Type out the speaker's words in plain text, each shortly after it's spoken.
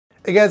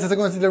Hey guys, it's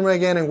Considerme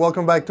again and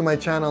welcome back to my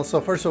channel. So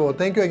first of all,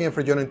 thank you again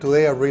for joining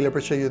today. I really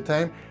appreciate your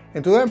time.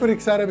 And today I'm pretty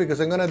excited because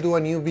I'm going to do a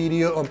new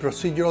video on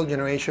procedural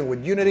generation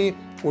with Unity.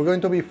 We're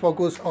going to be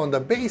focused on the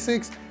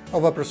basics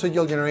of a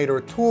procedural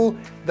generator tool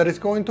that is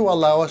going to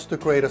allow us to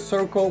create a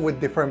circle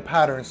with different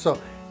patterns. So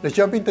let's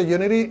jump into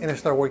Unity and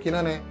start working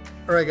on it.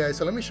 Alright guys,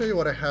 so let me show you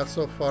what I have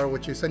so far,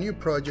 which is a new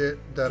project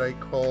that I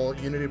call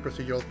Unity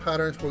Procedural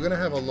Patterns. We're going to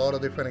have a lot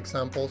of different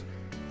examples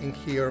in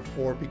here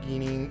for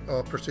beginning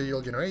of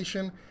procedural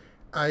generation.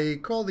 I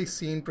call this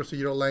scene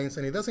procedural lines,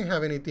 and it doesn't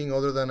have anything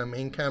other than a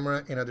main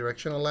camera and a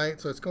directional light,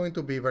 so it's going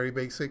to be very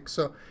basic.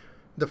 So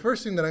the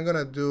first thing that I'm going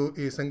to do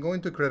is I'm going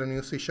to create a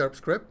new C#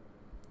 script.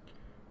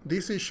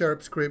 This C#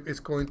 script is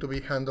going to be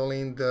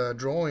handling the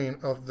drawing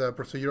of the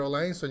procedural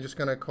line, so I'm just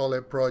going to call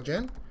it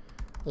progen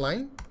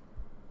line.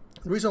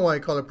 The reason why I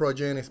call it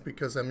progen is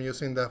because I'm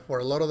using that for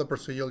a lot of the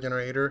procedural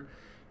generator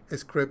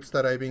scripts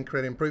that I've been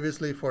creating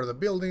previously for the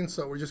building,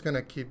 so we're just going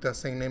to keep that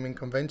same naming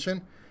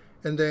convention.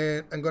 And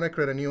then I'm going to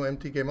create a new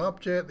empty game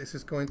object. This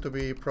is going to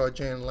be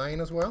progen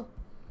line as well.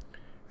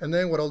 And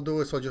then what I'll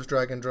do is I'll just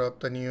drag and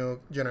drop the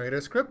new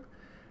generator script.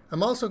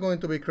 I'm also going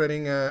to be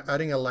creating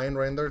adding a line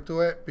render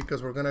to it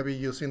because we're going to be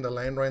using the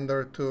line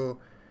render to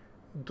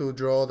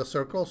draw the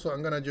circle. So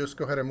I'm going to just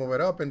go ahead and move it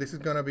up, and this is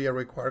going to be a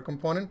required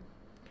component.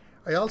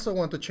 I also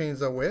want to change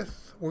the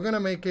width. We're going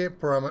to make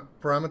it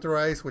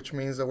parameterized, which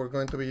means that we're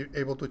going to be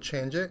able to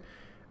change it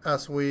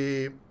as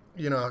we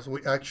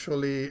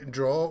actually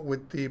draw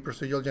with the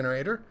procedural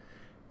generator.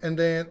 And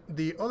then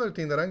the other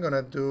thing that I'm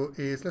gonna do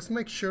is let's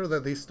make sure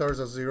that this starts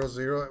at 0,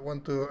 0.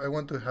 I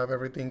want to have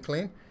everything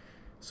clean.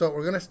 So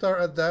we're gonna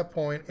start at that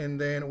point, and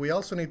then we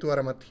also need to add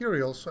a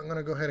material. So I'm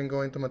gonna go ahead and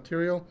go into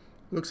material.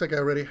 Looks like I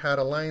already had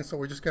a line, so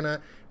we're just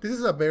gonna, this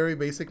is a very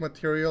basic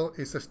material.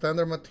 It's a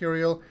standard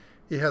material.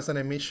 It has an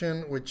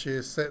emission which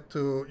is set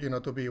to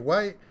to be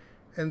white,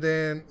 and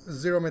then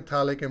 0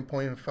 metallic and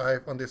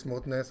 0.5 on the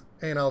smoothness,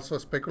 and also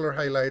specular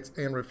highlights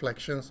and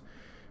reflections.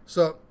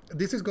 So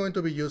this is going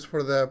to be used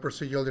for the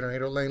procedural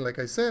generator line, like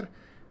I said.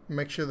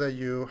 Make sure that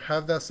you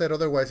have that set,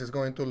 otherwise it's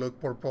going to look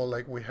purple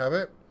like we have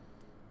it.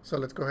 So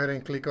let's go ahead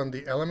and click on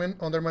the element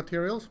under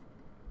materials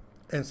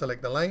and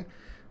select the line.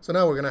 So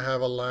now we're gonna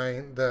have a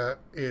line that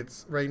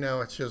right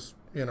now it's just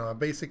a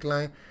basic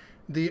line.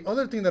 The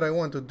other thing that I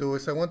want to do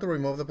is I want to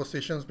remove the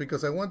positions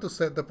because I want to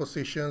set the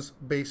positions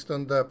based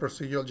on the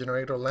procedural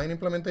generator line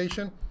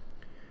implementation.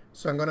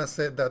 So I'm going to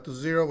set that to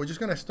 0. We're just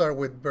going to start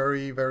with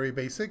very, very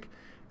basic,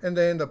 and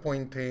then the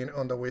 0.10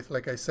 on the width,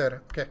 like I said.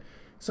 Okay.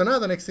 So now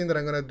the next thing that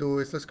I'm going to do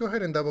is let's go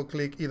ahead and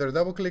either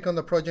double click on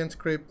the progen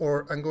script,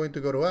 or I'm going to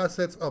go to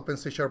Assets, open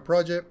C#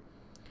 project,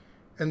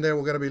 and then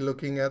we're going to be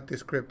looking at the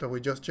script that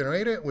we just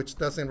generated, which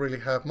doesn't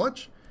really have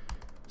much.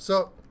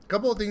 So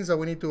couple of things that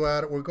we need to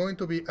add. We're going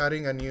to be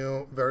adding a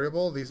new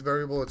variable. This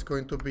variable is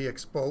going to be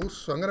exposed.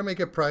 So I'm going to make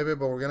it private,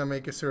 but we're going to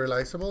make it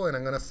serializable, and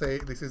I'm going to say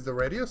this is the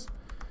radius.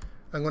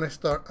 I'm going to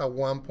start at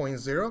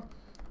 1.0.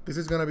 This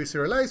is going to be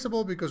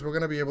serializable because we're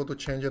going to be able to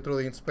change it through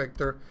the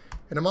inspector.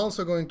 And I'm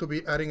also going to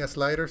be adding a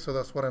slider, so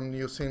that's what I'm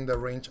using, the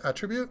range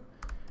attribute.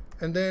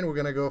 And then we're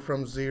going to go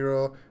from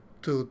 0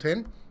 to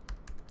 10.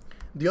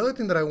 The other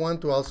thing that I want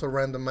to also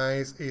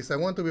randomize is I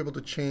want to be able to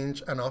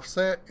change an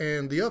offset,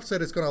 and the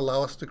offset is going to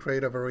allow us to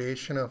create a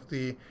variation of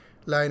the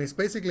line. It's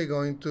basically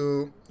going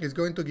to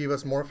give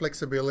us more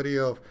flexibility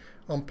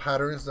on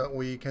patterns that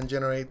we can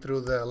generate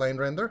through the line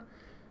render.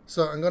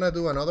 So I'm going to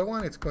do another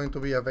one. It's going to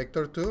be a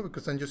vector 2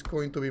 because I'm just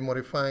going to be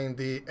modifying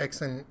the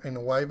x and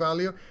y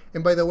value.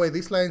 And by the way,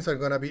 these lines are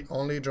going to be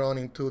only drawn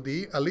in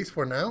 2D, at least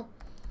for now.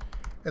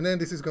 And then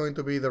this is going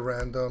to be the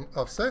random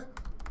offset.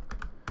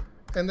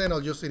 And then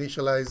I'll just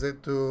initialize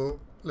it to,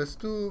 let's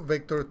do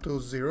vector to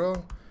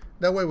 0.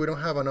 That way we don't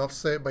have an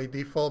offset by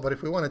default, but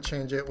if we want to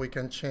change it, we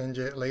can change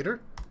it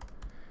later.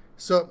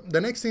 So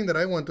the next thing that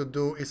I want to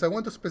do is I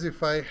want to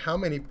specify how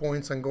many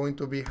points I'm going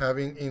to be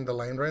having in the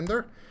line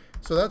render.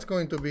 So that's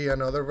going to be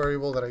another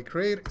variable that I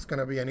create. It's going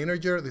to be an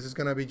integer. This is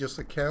going to be just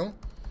a count.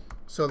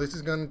 So this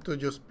is going to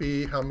just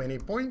be how many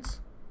points.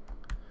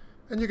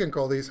 And you can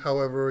call this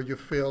however you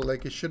feel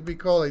like it should be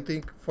called. I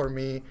think for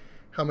me,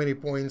 how many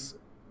points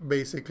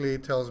basically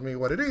tells me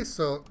what it is,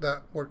 so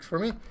that works for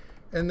me.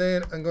 And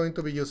then I'm going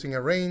to be using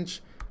a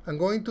range. I'm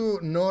not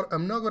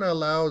going to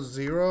allow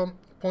 0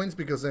 points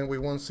because then we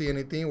won't see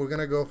anything. We're going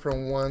to go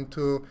from 1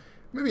 to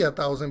maybe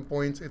 1,000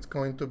 points. It's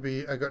going to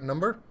be a good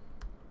number.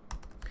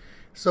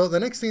 So the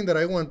next thing that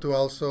I want to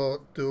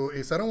also do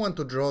is I don't want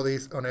to draw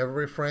this on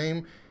every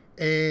frame,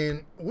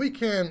 and we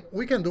can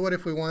do it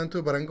if we want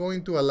to, but I'm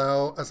going to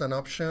allow as an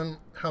option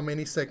how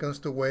many seconds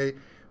to wait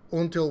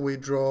until we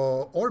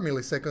draw, or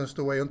milliseconds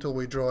to wait until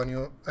we draw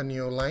a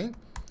new line.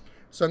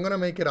 So I'm going to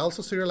make it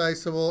also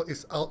serializable.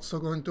 It's also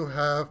going to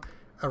have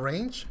a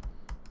range.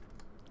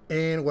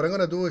 And what I'm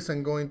going to do is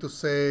I'm going to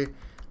say,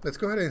 let's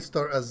go ahead and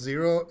start at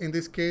 0 in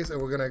this case, and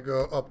we're going to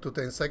go up to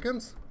 10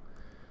 seconds.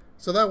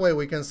 So that way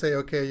we can say,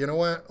 okay, you know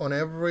what, I'm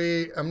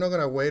not going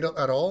to wait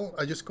at all.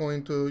 I'm just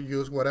going to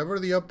use whatever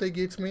the update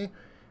gives me.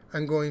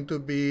 I'm going to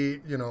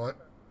be,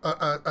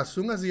 as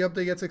soon as the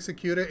update gets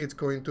executed, it's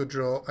going to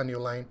draw a new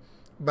line.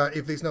 But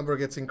if this number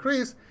gets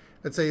increased,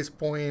 let's say it's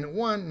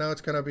 0.1, now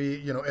it's going to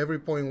be, every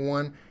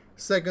 0.1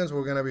 seconds,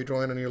 we're going to be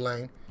drawing a new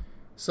line.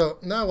 So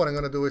now what I'm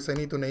going to do is I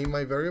need to name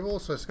my variable.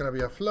 So it's going to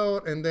be a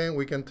float, and then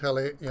we can tell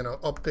it,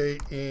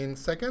 update in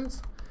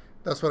seconds.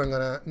 That's what I'm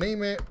going to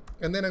name it.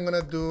 And then I'm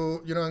going to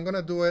do, I'm going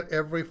to do it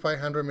every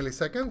 500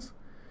 milliseconds.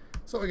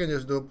 So we can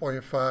just do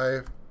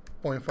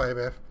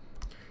 0.5f.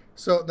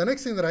 So the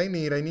next thing that I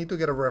need to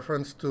get a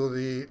reference to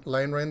the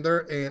line render,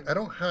 and I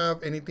don't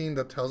have anything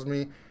that tells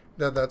me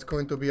that that's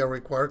going to be a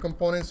required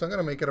component. So I'm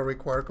going to make it a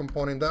required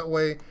component. That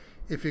way,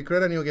 if you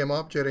create a new game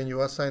object and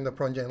you assign the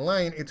prong gen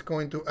line, it's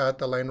going to add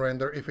the line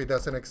render if it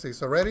doesn't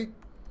exist already.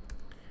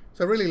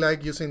 So I really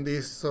like using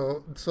this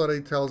so that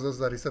it tells us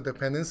that it's a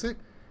dependency.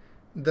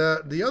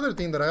 The other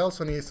thing that I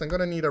also need is I'm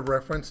going to need a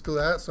reference to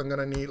that. So I'm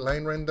going to need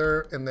line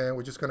render, and then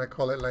we're just going to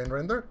call it line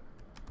render.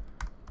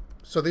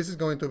 So this is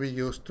going to be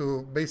used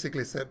to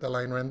basically set the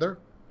line render.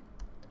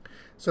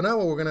 So now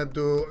what we're going to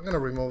do, I'm going to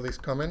remove this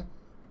comment.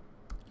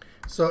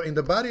 So in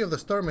the body of the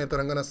start method,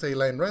 I'm going to say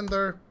line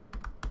render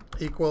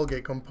equal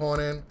get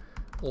component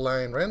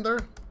line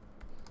render.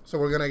 So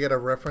we're going to get a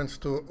reference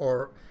to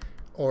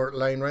our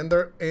line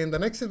render. And the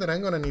next thing that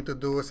I'm going to need to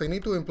do is I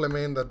need to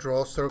implement the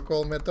draw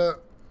circle method.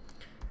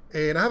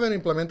 And I haven't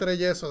implemented it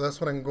yet, so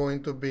that's what I'm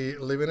going to be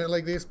leaving it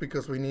like this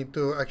because we need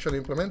to actually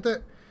implement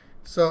it.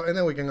 So, and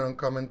then we can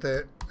uncomment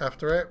it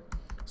after it.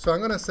 So I'm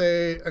going to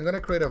say, I'm going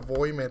to create a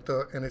void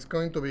method, and it's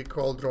going to be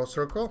called draw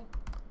circle.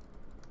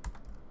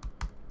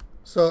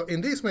 So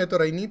in this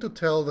method, I need to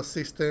tell the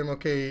system,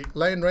 okay,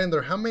 line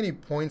render, how many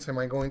points am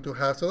I going to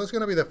have? So that's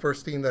going to be the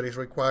first thing that is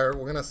required.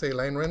 We're going to say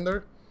line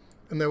render,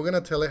 and then we're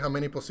going to tell it how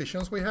many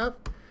positions we have,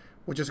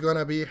 which is going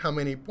to be how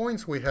many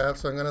points we have.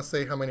 So I'm going to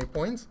say how many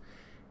points.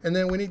 And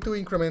then we need to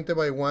increment it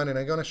by 1, and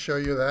I'm going to show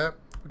you that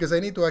because I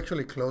need to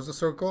actually close the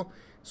circle.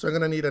 So I'm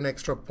going to need an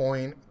extra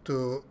point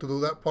to do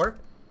that part.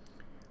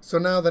 So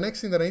now the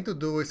next thing that I need to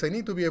do is I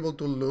need to be able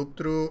to loop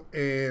through,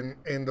 and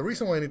the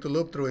reason why I need to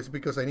loop through is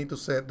because I need to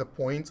set the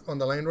points on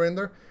the line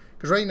render.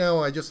 Because right now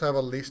I just have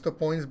a list of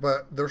points,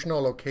 but there's no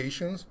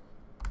locations.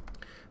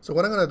 So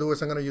what I'm going to do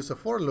is I'm going to use a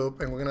for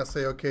loop, and we're going to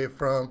say, okay,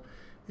 from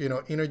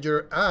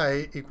integer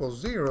I equals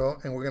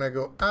 0, and we're going to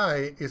go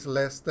I is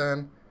less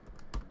than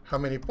how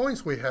many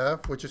points we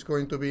have, which is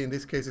going to be, in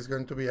this case, is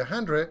going to be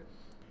 100.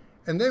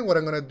 And then what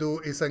I'm going to do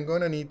is I'm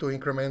going to need to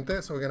increment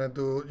it. So we're going to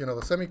do,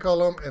 the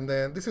semicolon, and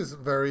then this is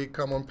very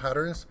common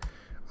patterns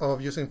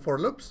of using for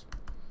loops.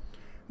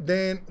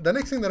 Then the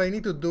next thing that I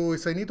need to do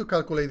is I need to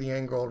calculate the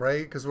angle,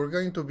 right? Because we're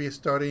going to be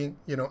starting,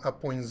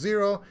 at point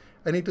 0.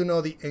 I need to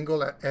know the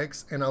angle at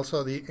x and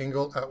also the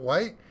angle at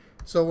y.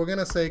 So we're going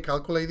to say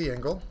calculate the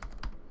angle.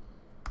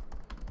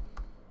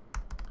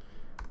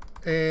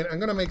 And I'm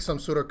going to make some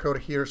pseudocode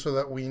here so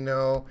that we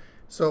know.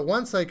 So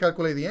once I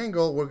calculate the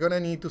angle, we're going to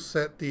need to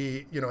set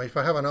the, if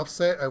I have an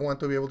offset, I want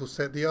to be able to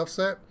set the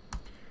offset.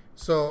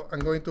 So I'm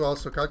going to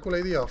also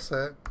calculate the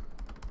offset.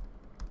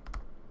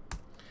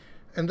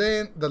 And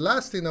then the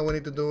last thing that we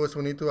need to do is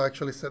we need to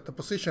actually set the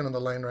position on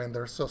the line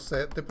render. So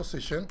set the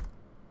position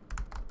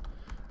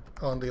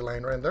on the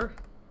line render.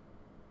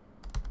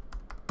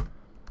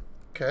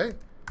 Okay.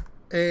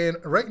 And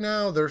right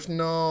now there's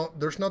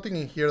nothing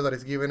in here that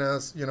is giving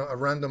us, a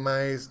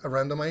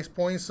randomized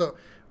point. So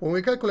when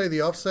we calculate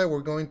the offset,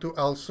 we're going to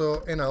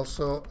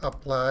also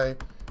apply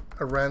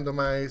a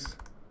randomized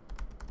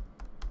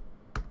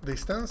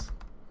distance.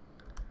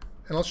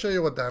 And I'll show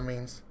you what that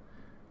means.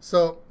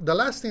 So the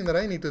last thing that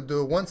I need to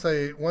do once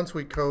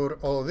we code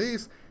all of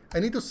these, I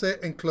need to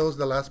set and close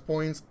the last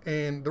points.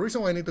 And the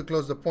reason why I need to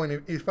close the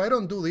point, if I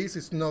don't do this,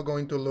 it's not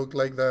going to look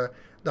like the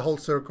whole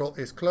circle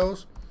is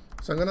closed.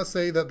 So I'm going to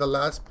say that the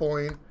last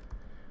point,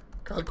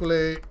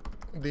 calculate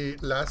the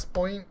last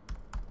point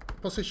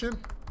position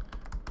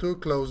to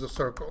close the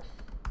circle.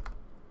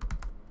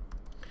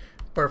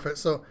 Perfect.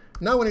 So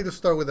now we need to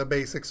start with the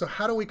basics. So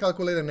how do we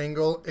calculate an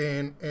angle?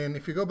 And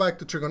if you go back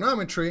to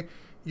trigonometry,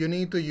 you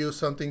need to use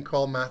something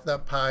called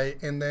math.pi,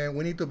 and then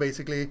we need to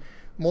basically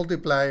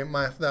multiply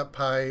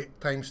math.pi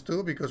times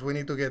 2 because we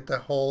need to get the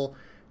whole,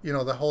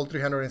 the whole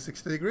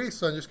 360 degrees.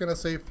 So I'm just going to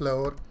say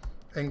float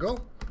angle,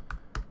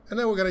 and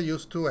then we're going to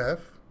use 2f,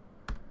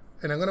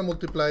 and I'm going to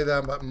multiply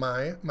that by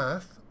my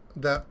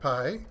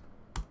math.pi,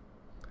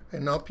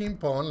 and now ping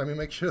pong. Let me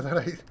make sure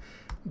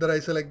that I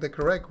select the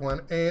correct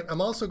one, and I'm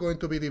also going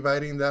to be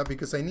dividing that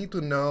because I need to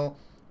know,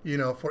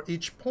 for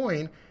each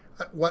point,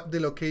 what the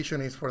location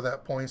is for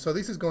that point. So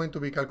this is going to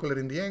be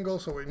calculating the angle,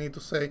 so we need to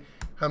say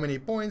how many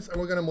points, and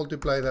we're going to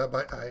multiply that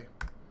by I.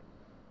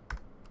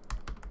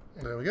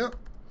 There we go.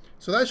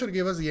 So that should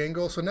give us the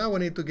angle. So now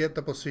we need to get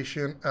the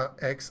position at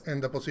x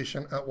and the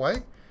position at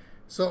y.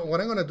 So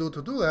what I'm going to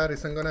do that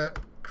is I'm going to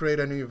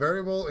create a new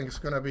variable, and it's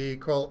going to be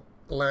called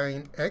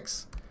line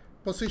x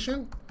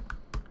position,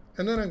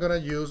 and then I'm going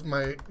to use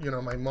my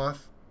my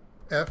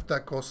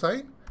mathf.cos.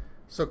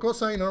 So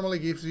cosine normally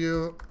gives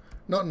you,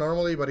 not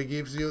normally, but it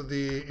gives you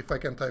the, if I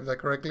can type that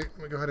correctly,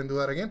 let me go ahead and do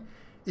that again.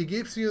 It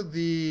gives you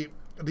the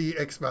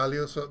x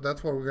value, so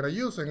that's what we're going to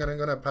use, and I'm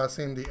going to pass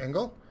in the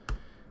angle.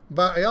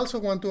 But I also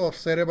want to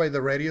offset it by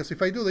the radius.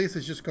 If I do this,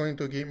 it's just going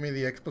to give me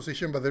the x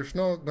position, but there's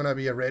not going to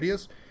be a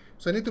radius.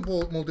 So I need to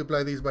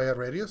multiply this by a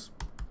radius.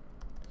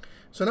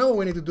 So now what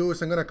we need to do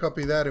is I'm going to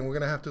copy that, and we're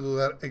going to have to do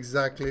that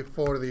exactly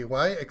for the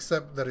y,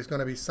 except that it's going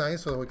to be sine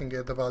so that we can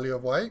get the value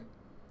of y.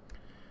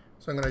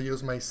 So I'm going to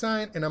use my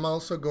sine, and I'm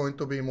also going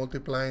to be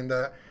multiplying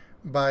that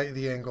by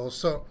the angle.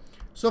 So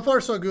far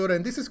so good,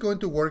 and this is going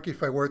to work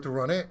if I were to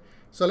run it.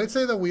 So let's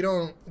say that we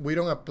don't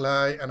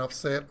apply an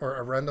offset or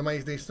a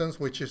randomized distance,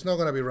 which is not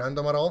going to be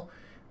random at all.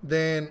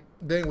 Then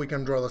we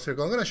can draw the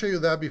circle. I'm going to show you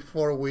that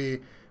before we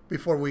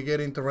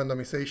get into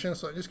randomization.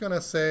 So I'm just going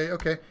to say,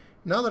 okay,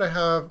 now that I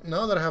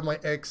have my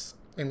x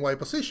and y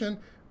position,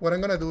 what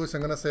I'm going to do is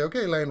I'm going to say,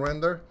 okay, line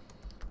render,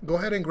 go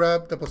ahead and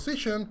grab the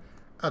position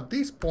at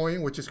this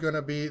point, which is going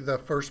to be the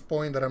first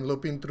point that I'm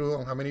looping through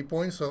on how many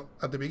points. So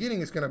at the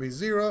beginning, it's going to be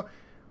 0.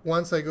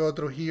 Once I go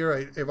through here,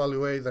 I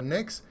evaluate the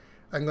next.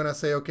 I'm going to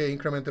say, okay,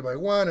 increment it by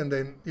 1, and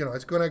then,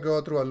 it's going to go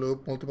through a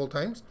loop multiple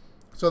times.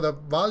 So the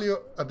value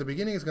at the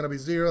beginning is going to be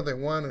 0, then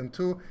 1, and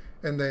 2,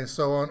 and then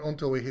so on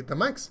until we hit the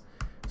max.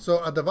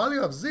 So at the value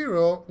of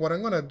 0, what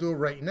I'm going to do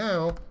right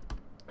now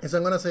is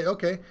I'm going to say,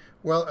 okay,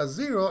 well, at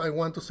 0, I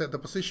want to set the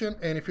position.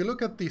 And if you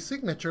look at the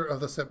signature of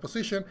the set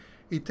position,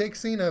 it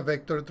takes in a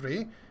vector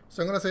 3.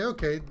 So I'm going to say,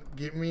 okay,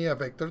 give me a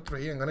vector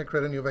 3. I'm going to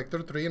create a new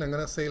vector 3, and I'm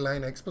going to say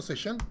line x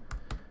position,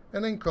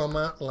 and then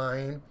comma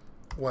line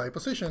y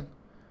position.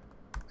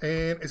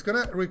 And it's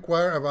going to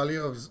require a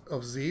value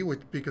of z,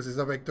 because it's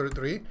a vector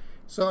 3.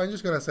 So I'm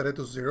just going to set it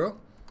to 0.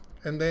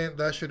 And then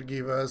that should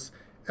give us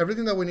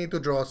everything that we need to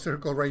draw a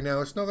circle right now.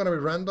 It's not going to be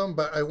random,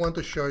 but I want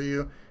to show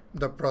you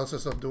the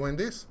process of doing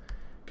this.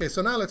 Okay,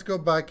 so now let's go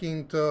back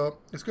into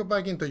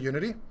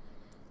Unity,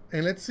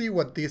 and let's see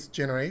what this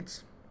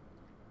generates.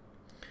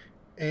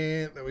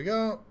 And there we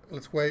go.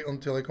 Let's wait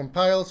until it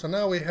compiles. So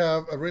now we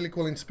have a really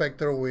cool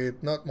inspector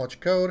with not much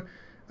code.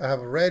 I have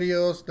a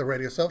radius, the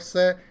radius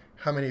offset,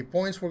 how many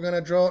points we're going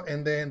to draw,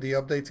 and then the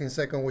updates in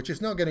second, which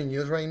is not getting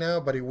used right now,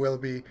 but it will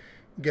be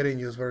getting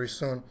used very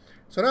soon.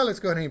 So now let's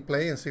go ahead and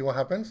play and see what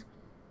happens.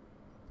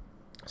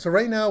 So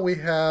right now we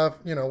have,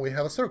 we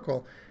have a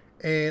circle,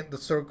 and the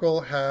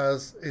circle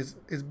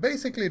is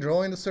basically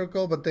drawing the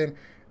circle, but then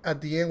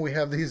at the end we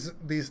have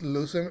this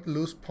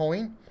loose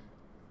point.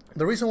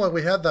 The reason why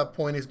we have that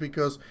point is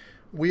because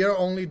we are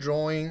only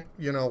drawing,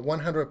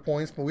 100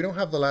 points, but we don't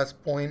have the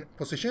last point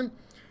position.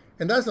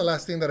 And that's the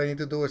last thing that I need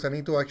to do, is I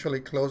need to actually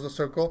close the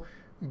circle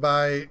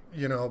by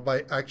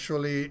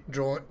actually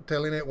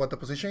telling it what the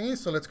position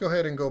is. So let's go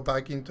ahead and go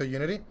back into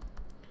Unity.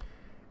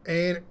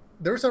 And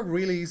there's a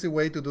really easy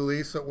way to do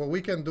this. So what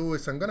we can do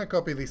is I'm going to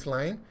copy this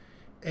line,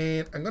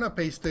 and I'm going to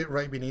paste it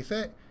right beneath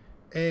it.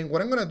 And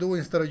what I'm going to do,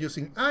 instead of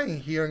using I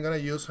in here, I'm going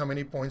to use how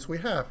many points we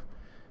have.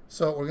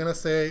 So we're going to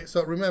say,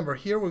 so remember,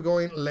 here we're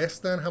going less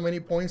than how many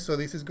points. So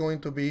this is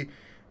going to be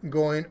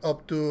going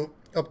up to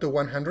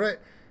 100.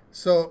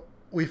 So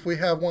if we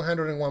have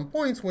 101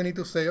 points, we need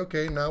to say,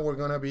 okay, now we're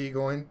going to be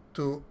going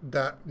to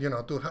that,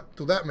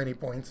 to that many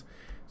points.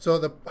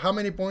 So how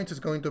many points is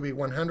going to be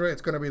 100.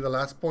 It's going to be the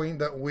last point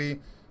that we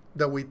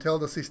tell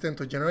the system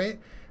to generate.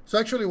 So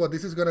actually what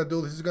this is going to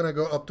do, this is going to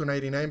go up to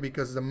 99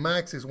 because the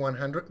max is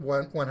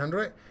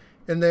 100.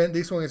 And then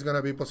this one is going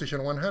to be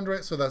position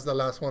 100. So that's the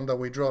last one that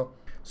we draw.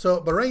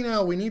 So, but right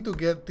now we need to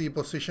get the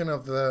position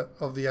of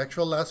the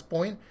actual last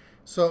point.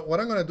 So what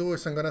I'm going to do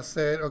is I'm going to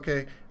say,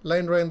 okay,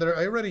 line render,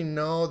 I already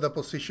know the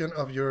position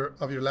of your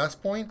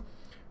last point.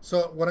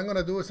 So what I'm going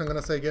to do is I'm going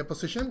to say get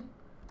position,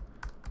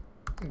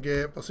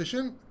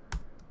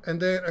 and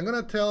then I'm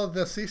going to tell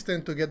the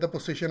system to get the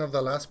position of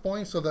the last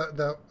point. So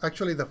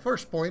actually the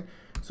first point.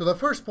 So the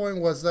first point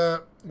was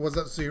at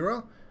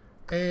 0,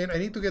 and I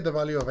need to get the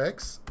value of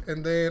x.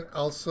 And then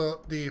also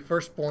the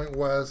first point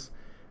was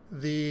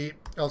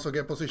also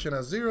get position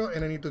as 0,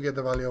 and I need to get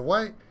the value of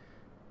y.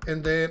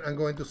 And then I'm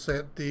going to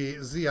set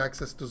the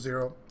z-axis to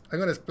 0. I'm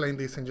going to explain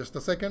this in just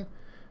a second.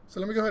 So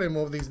let me go ahead and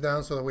move these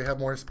down so that we have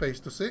more space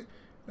to see.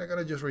 I'm going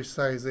to just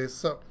resize this.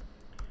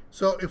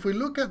 So if we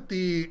look at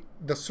the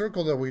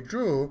circle that we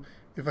drew,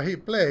 if I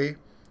hit play,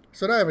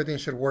 so now everything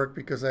should work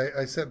because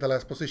I set the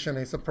last position.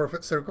 It's a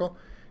perfect circle.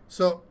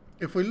 So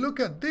if we look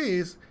at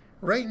this,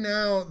 right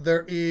now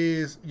there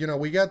is,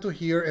 we got to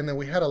here, and then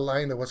we had a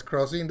line that was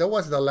crossing. That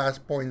was the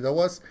last point. That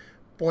was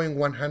point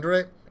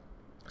 100.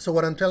 So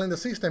what I'm telling the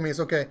system is,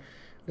 okay,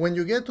 when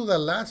you get to the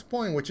last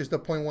point, which is the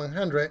point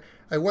 100,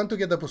 I want to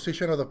get the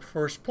position of the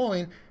first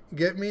point,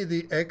 get me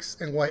the x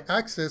and y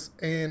axis,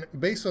 and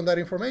based on that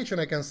information,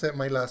 I can set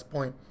my last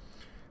point.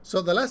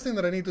 So the last thing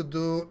that I need to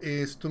do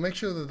is to make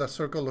sure that the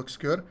circle looks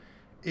good,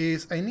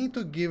 is I need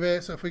to give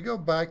it, so if we go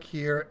back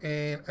here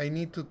and I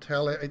need to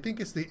tell it, I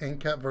think it's the end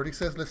cap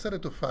vertices, let's set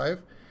it to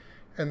 5,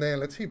 and then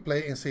let's hit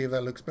play and see if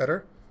that looks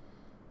better.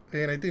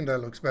 And I think that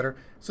looks better.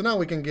 So now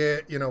we can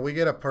get, we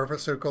get a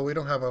perfect circle. We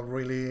don't have a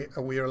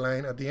weird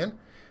line at the end.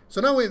 So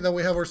now that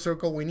we have our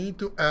circle, we need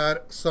to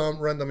add some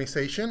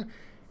randomization.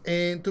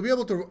 And to be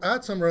able to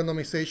add some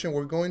randomization,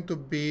 we're going to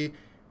be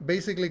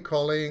basically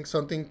calling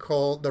something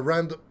called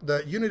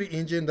the Unity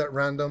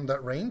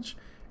engine.random.range.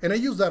 And I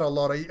use that a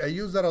lot. I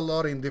use that a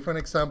lot in different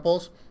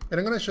examples. And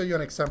I'm going to show you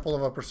an example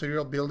of a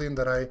procedural building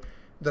that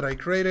I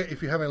created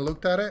if you haven't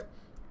looked at it.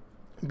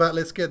 But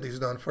let's get this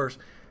done first.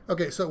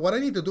 Okay, so what I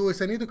need to do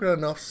is I need to create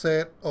an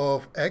offset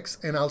of X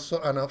and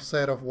also an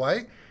offset of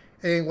Y.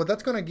 And what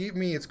that's going to give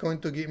me, it's going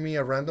to give me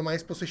a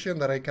randomized position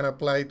that I can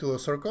apply to the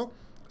circle.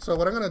 So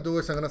what I'm going to do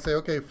is I'm going to say,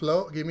 okay,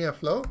 flow, give me a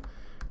flow.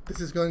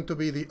 This is going to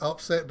be the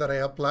offset that I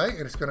apply,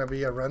 and it's going to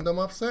be a random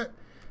offset.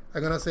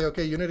 I'm going to say,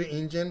 okay, Unity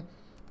engine,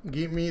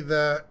 give me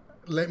the,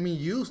 let me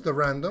use the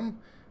random.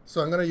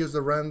 So I'm going to use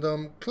the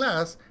random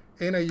class,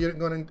 and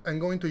I'm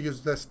going to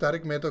use the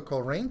static method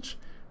called range.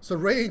 So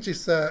range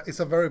is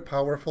a very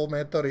powerful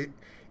method.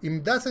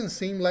 It doesn't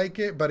seem like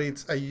it, but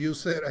I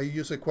use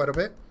it quite a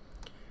bit.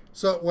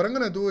 So what I'm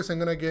going to do is I'm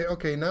going to get,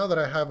 okay, now that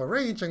I have a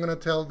range, I'm going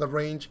to tell the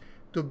range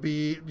to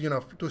be,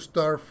 to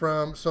start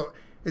from, so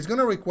it's going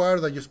to require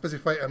that you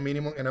specify a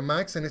minimum and a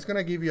max, and it's going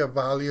to give you a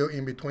value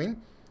in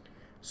between.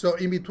 So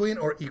in between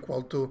or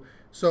equal to.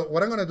 So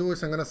what I'm going to do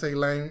is I'm going to say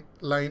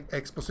line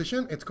X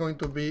position. It's going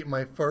to be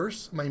my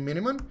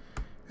minimum.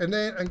 And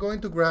then I'm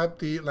going to grab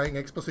the line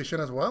X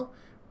position as well.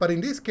 But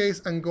in this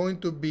case, I'm going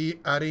to be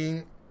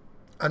adding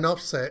an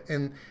offset.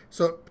 And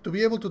so to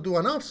be able to do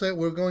an offset,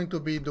 we're going to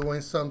be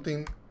doing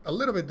something a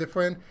little bit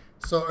different.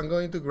 So I'm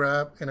going to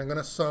grab and I'm going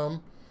to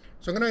sum.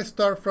 So I'm going to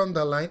start from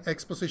the line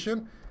X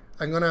position.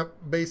 I'm going to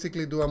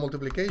basically do a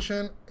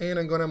multiplication, and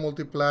I'm going to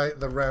multiply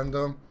the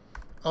random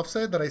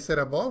offset that I set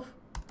above,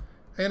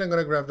 and I'm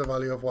going to grab the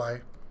value of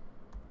Y.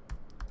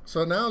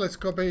 So now let's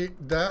copy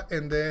that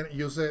and then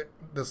use it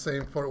the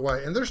same for Y.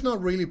 And there's no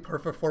really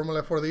perfect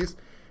formula for this.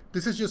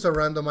 This is just a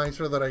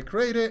randomizer that I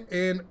created,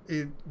 and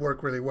it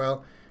worked really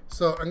well.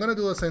 So I'm going to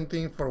do the same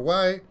thing for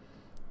Y,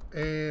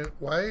 and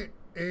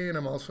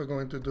I'm also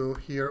going to do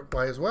here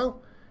Y as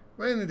well.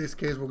 And in this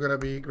case, we're going to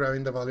be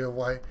grabbing the value of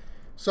Y.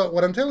 So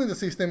what I'm telling the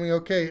system is,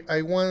 okay,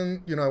 I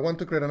want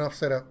to create an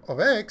offset of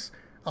X,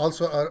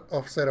 also an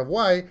offset of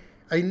Y.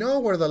 I know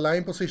where the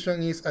line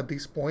position is at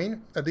this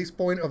point of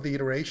the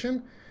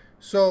iteration.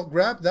 So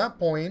grab that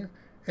point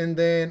and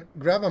then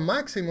grab a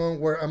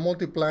maximum where I'm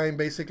multiplying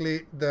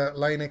basically the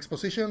line X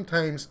position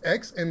times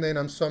X, and then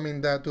I'm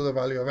summing that to the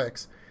value of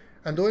X.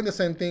 I'm doing the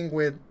same thing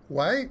with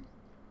Y,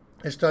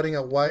 starting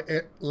at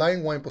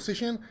line 1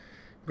 position,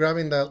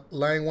 grabbing the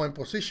line 1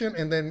 position,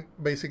 and then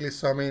basically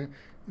summing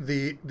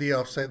the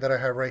offset that I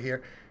have right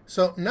here.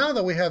 So now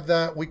that we have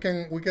that, we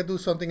can do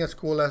something as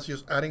cool as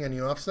just adding a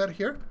new offset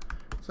here.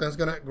 So I'm just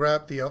gonna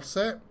grab the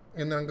offset,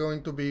 and I'm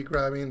going to be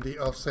grabbing the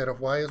offset of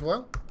Y as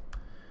well.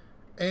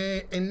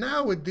 And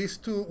now with these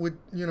two, with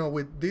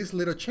these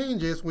little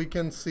changes, we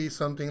can see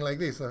something like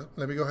this.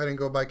 Let me go ahead and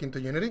go back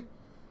into Unity.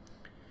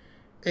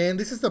 And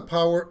this is the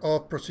power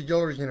of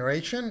procedural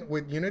generation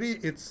with Unity.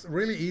 It's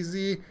really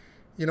easy.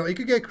 It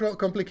could get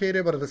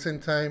complicated, but at the same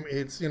time,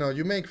 it's,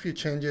 you make a few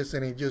changes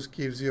and it just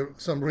gives you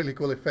some really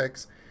cool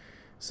effects.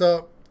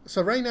 So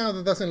right now,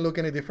 that doesn't look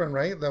any different,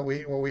 right, than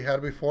what we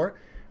had before.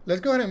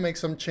 Let's go ahead and make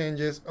some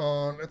changes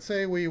on, let's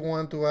say we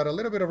want to add a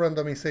little bit of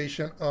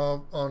randomization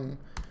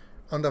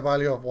on the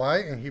value of Y,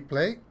 and hit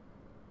play.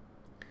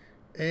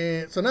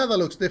 And so now that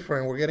looks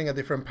different. We're getting a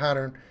different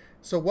pattern.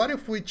 So what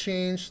if we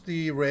change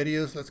the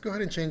radius? Let's go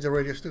ahead and change the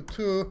radius to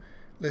 2.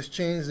 Let's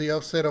change the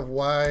offset of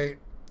Y,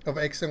 of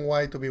X and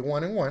Y to be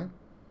 1 and 1.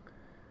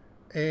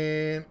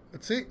 And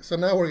let's see. So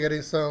now we're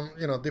getting some,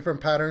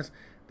 different patterns.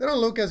 They don't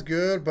look as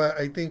good, but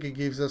I think it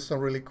gives us some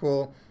really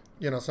cool,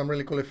 some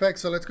really cool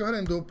effects. So let's go ahead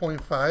and do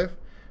 0.5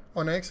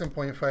 on X and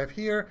 0.5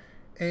 here.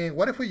 And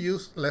what if we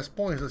use less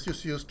points? Let's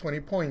just use 20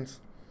 points.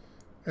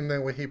 And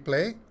then we hit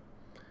play.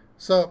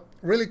 So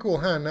really cool,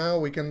 huh? Now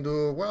we can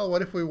do, well,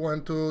 what if we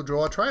want to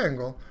draw a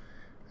triangle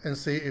and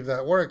see if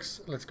that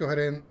works? Let's go ahead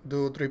and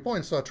do 3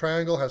 points. So a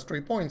triangle has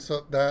 3 points.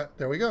 So there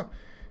we go.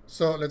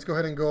 So let's go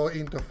ahead and go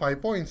into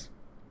 5 points.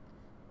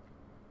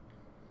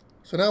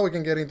 So now we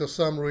can get into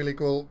some really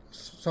cool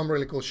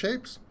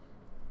shapes.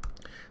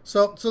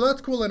 So that's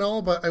cool and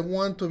all, but I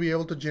want to be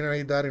able to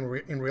generate that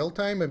in real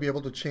time and be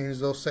able to change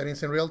those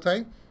settings in real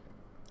time.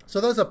 So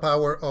that's the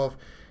power of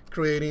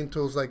creating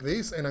tools like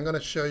this, and I'm going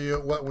to show you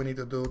what we need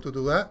to do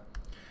that.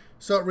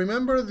 So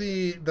remember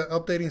the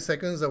updating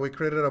seconds that we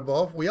created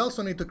above. We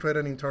also need to create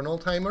an internal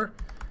timer,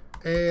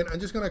 and I'm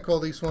just going to call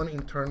this one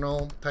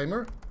internal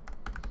timer,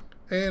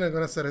 and I'm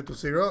going to set it to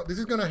 0. This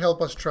is going to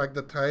help us track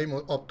the time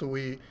up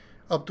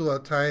to a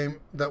time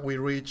that we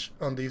reach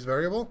on this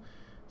variable.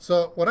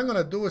 So what I'm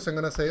going to do is I'm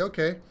going to say,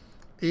 okay,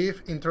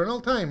 if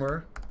internal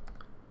timer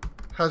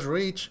has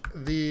reached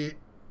the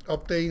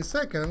updating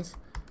seconds,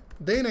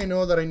 then I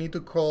know that I need to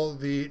call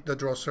the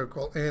draw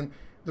circle. And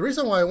the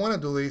reason why I want to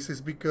do this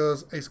is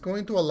because it's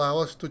going to allow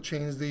us to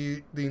change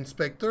the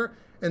inspector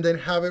and then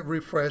have it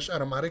refresh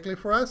automatically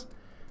for us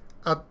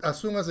as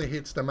soon as it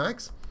hits the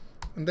max.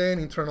 And then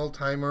internal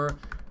timer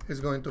is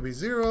going to be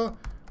 0.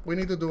 We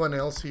need to do an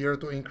else here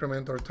to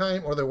increment our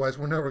time, otherwise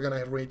we're never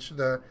going to reach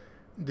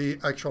the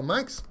actual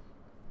max.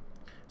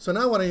 So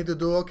now what I need to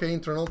do, okay,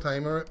 internal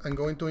timer, I'm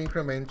going to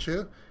increment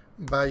you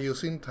by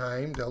using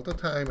time, delta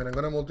time, and I'm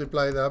going to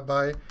multiply that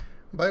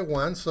by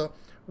 1. So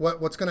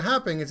what's going to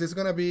happen is it's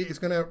going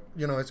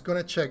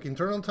to check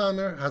internal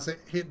timer. Has it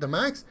hit the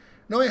max?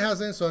 No, it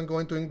hasn't, so I'm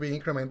going to be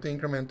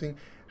incrementing.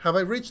 Have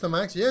I reached the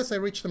max? Yes, I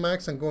reached the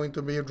max. I'm going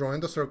to be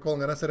drawing the circle. I'm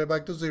going to set it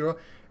back to 0,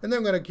 and then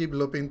I'm going to keep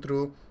looping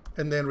through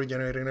and then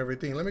regenerating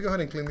everything. Let me go ahead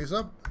and clean this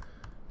up.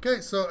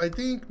 Okay, so I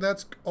think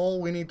that's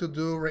all we need to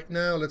do right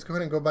now. Let's go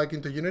ahead and go back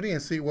into Unity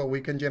and see what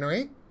we can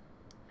generate.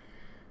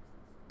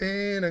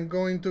 And I'm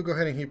going to go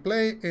ahead and hit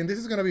play, and this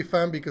is going to be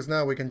fun because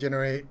now we can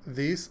generate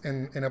this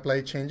and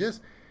apply changes.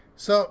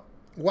 So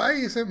why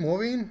is it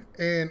moving?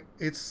 And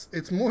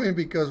it's moving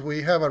because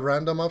we have a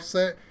random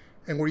offset,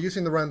 and we're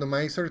using the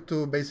randomizer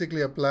to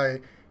basically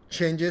apply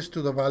changes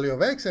to the value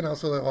of x and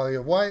also the value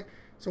of y.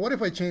 So what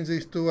if I change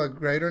this to a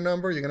greater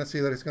number? You're going to see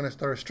that it's going to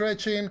start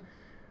stretching.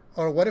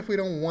 Or what if we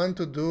don't want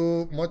to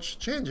do much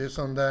changes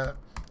on that?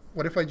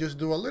 What if I just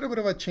do a little bit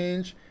of a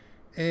change?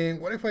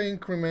 And what if I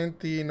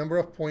increment the number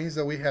of points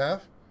that we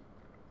have?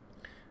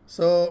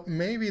 So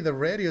maybe the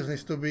radius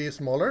needs to be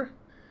smaller,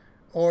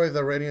 or if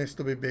the radius needs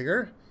to be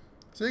bigger.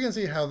 So you can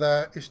see how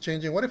that is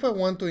changing. What if I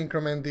want to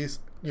increment this,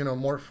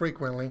 more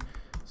frequently?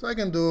 So I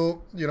can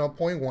do,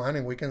 0.1,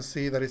 and we can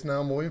see that it's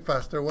now moving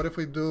faster. What if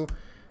we do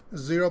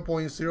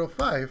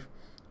 0.05?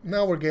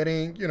 Now we're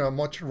getting,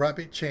 much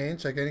rapid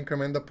change. I can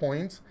increment the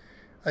points.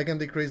 I can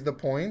decrease the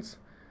points.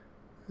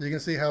 You can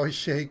see how it's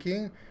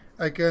shaking.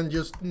 I can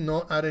just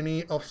not add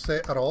any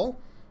offset at all,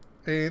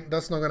 and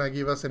that's not going to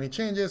give us any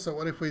changes. So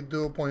what if we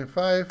do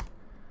 0.5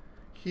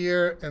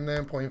 here and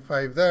then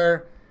 0.5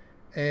 there?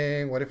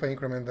 And what if I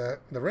increment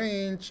the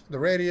range, the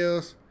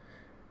radius?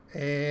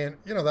 And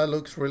that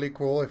looks really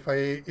cool. If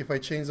I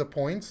change the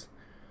points,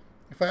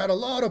 if I add a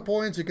lot of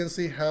points, you can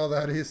see how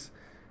that is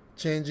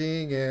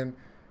changing. And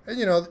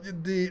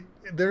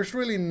there's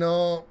really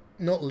no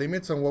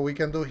limits on what we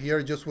can do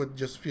here just with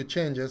just few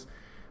changes.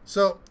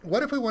 So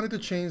what if we wanted to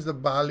change the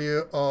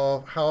value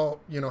of how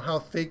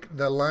thick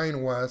the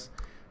line was?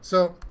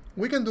 So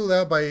we can do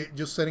that by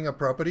just setting a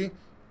property.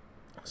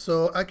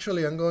 So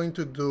actually I'm going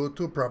to do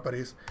two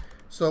properties.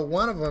 So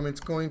one of them, it's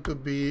going to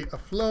be a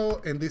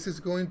flow, and this is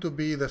going to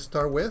be the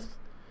start width.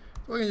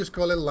 So we can just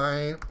call it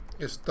line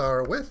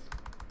start width.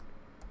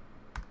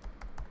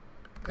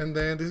 And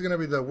then this is going to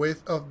be the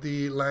width of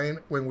the line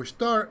when we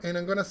start, and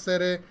I'm going to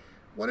set it,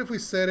 what if we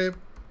set it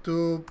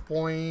to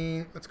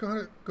let's go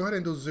ahead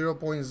and do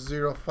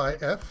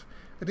 0.05f.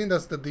 I think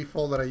that's the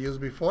default that I used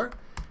before.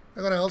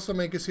 I'm going to also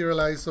make it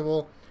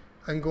serializable.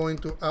 I'm going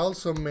to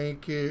also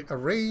make it a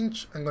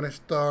range. I'm going to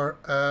start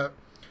at,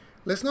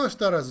 let's not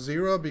start at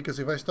 0, because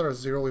if I start at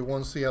 0 we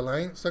won't see a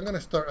line. So I'm going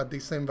to start at the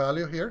same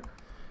value here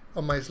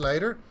on my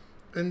slider,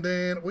 and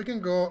then we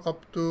can go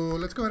up to,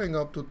 let's go ahead and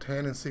go up to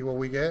 10 and see what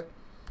we get.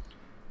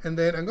 And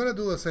then I'm going to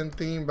do the same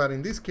thing, but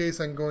in this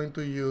case I'm going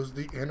to use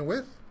the end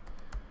width.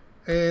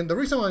 And the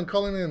reason why I'm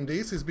calling them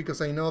this is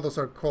because I know those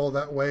are called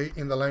that way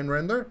in the line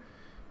render.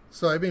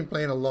 So I've been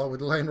playing a lot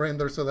with line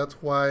render, so that's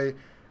why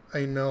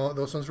I know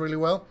those ones really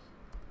well.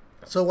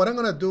 So what I'm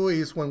going to do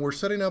is, when we're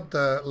setting up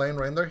the line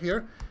render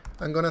here,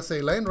 I'm going to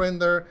say line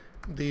render,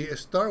 the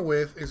start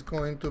width is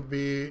going to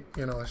be,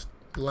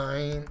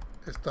 line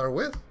start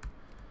width.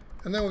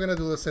 And then we're going to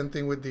do the same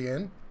thing with the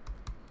end.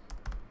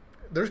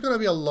 There's going to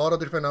be a lot of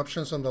different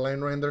options on the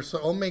line render, so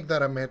I'll make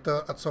that a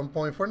meta at some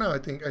point. For now, I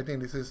think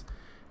this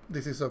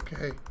is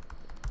okay.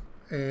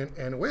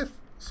 And width.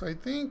 So I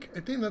think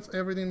that's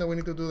everything that we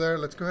need to do there.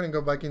 Let's go ahead and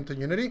go back into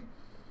Unity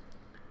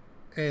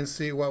and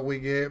see what we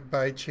get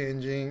by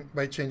changing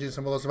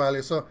some of those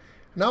values. So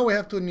now we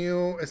have two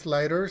new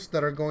sliders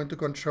that are going to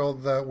control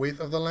the width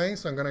of the line.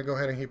 So I'm going to go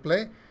ahead and hit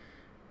play,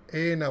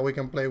 and now we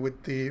can play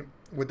with the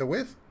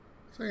width.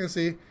 So you can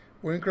see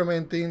we're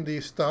incrementing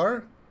the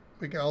star.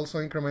 We can also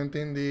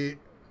incrementing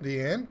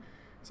the end.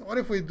 So what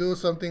if we do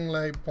something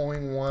like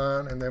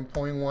 0.1 and then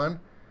 0.1,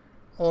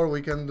 or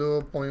we can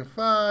do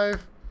 0.5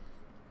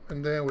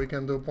 and then we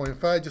can do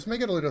 0.5. Just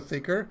make it a little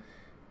thicker.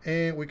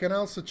 And we can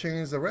also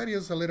change the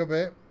radius a little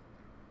bit.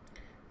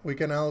 We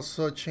can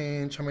also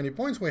change how many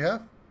points we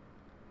have,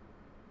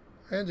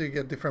 and you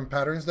get different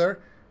patterns there.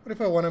 But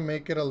if I want to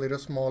make it a little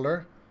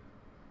smaller,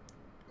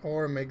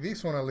 or make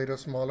this one a little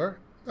smaller,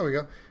 there we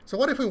go. So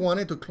what if we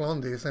wanted to clone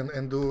this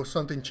and do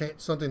something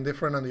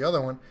different on the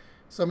other one?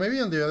 So maybe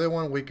on the other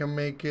one we can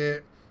make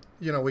it,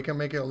 we can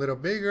make it a little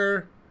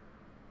bigger,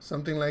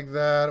 something like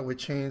that. We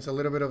change a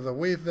little bit of the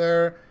width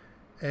there.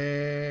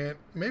 And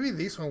maybe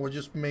this one will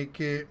just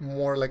make it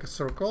more like a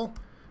circle.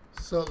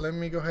 So let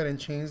me go ahead and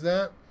change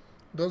that.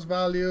 Those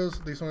values,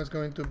 this one is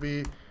going to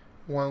be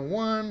 1,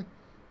 1,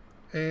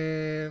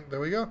 and there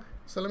we go.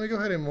 So let me go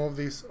ahead and move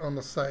this on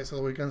the side so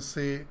that we can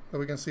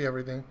see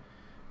everything.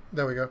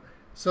 There we go.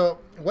 So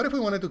what if we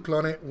wanted to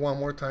clone it one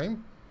more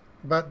time,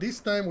 but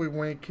this time we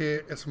make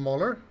it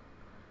smaller.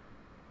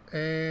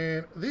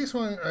 And this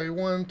one I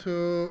want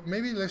to,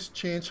 maybe let's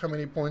change how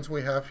many points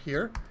we have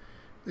here.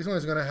 This one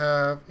is going to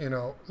have,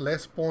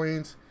 less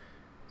points.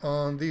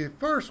 On the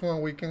first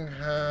one, we can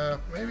have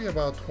maybe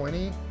about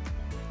 20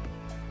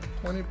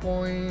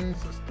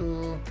 points. Let's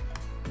do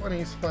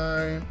 20 is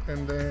fine.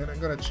 And then I'm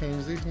going to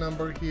change this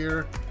number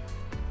here,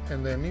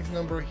 and then this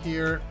number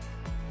here.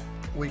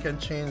 we can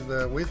change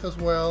the width as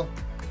well.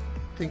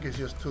 I think it's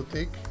just too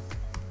thick.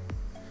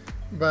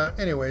 But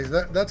anyways,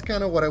 that's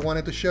kind of what I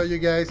wanted to show you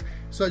guys.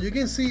 So you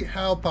can see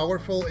how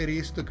powerful it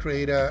is to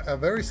create a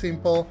very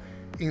simple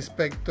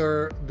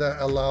inspector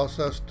that allows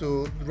us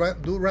to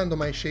do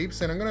randomized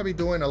shapes. And I'm going to be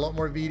doing a lot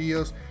more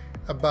videos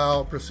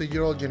about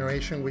procedural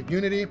generation with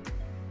Unity.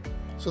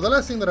 So the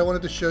last thing that I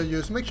wanted to show you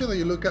is make sure that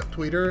you look at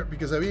Twitter,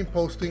 because I've been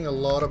posting a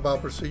lot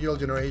about procedural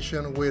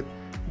generation with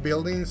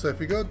buildings. So if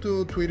you go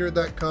to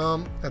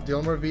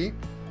twitter.com/DilmerV,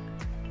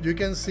 you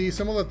can see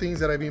some of the things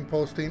that I've been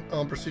posting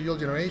on procedural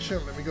generation.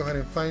 Let me go ahead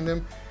and find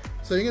them.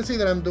 So you can see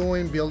that I'm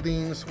doing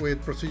buildings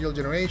with procedural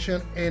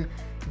generation, and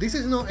this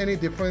is not any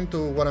different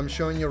to what I'm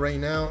showing you right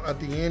now. At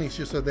the end, it's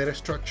just a data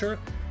structure,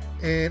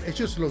 and it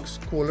just looks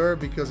cooler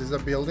because it's a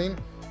building.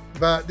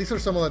 But these are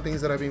some of the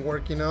things that I've been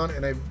working on,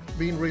 and I've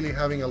been really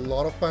having a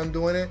lot of fun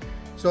doing it.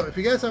 So if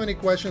you guys have any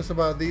questions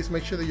about this,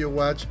 make sure that you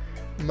watch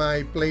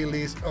my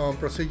playlist on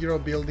procedural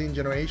building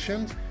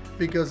generations,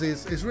 because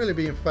it's really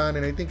been fun,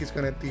 and I think it's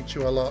going to teach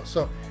you a lot.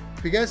 So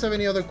if you guys have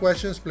any other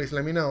questions, please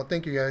let me know.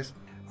 Thank you guys.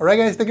 Alright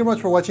guys, thank you very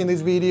much for watching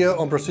this video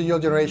on procedural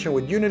generation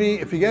with Unity.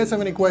 If you guys have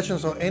any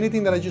questions on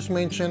anything that I just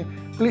mentioned,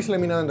 please let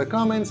me know in the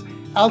comments.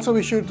 Also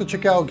be sure to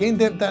check out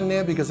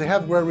gamedev.net, because they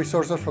have great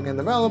resources for game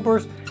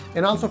developers.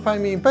 And also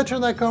find me in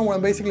patreon.com, where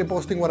I'm basically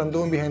posting what I'm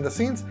doing behind the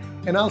scenes,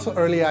 and also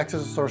early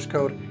access to source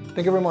code.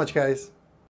 Thank you very much guys.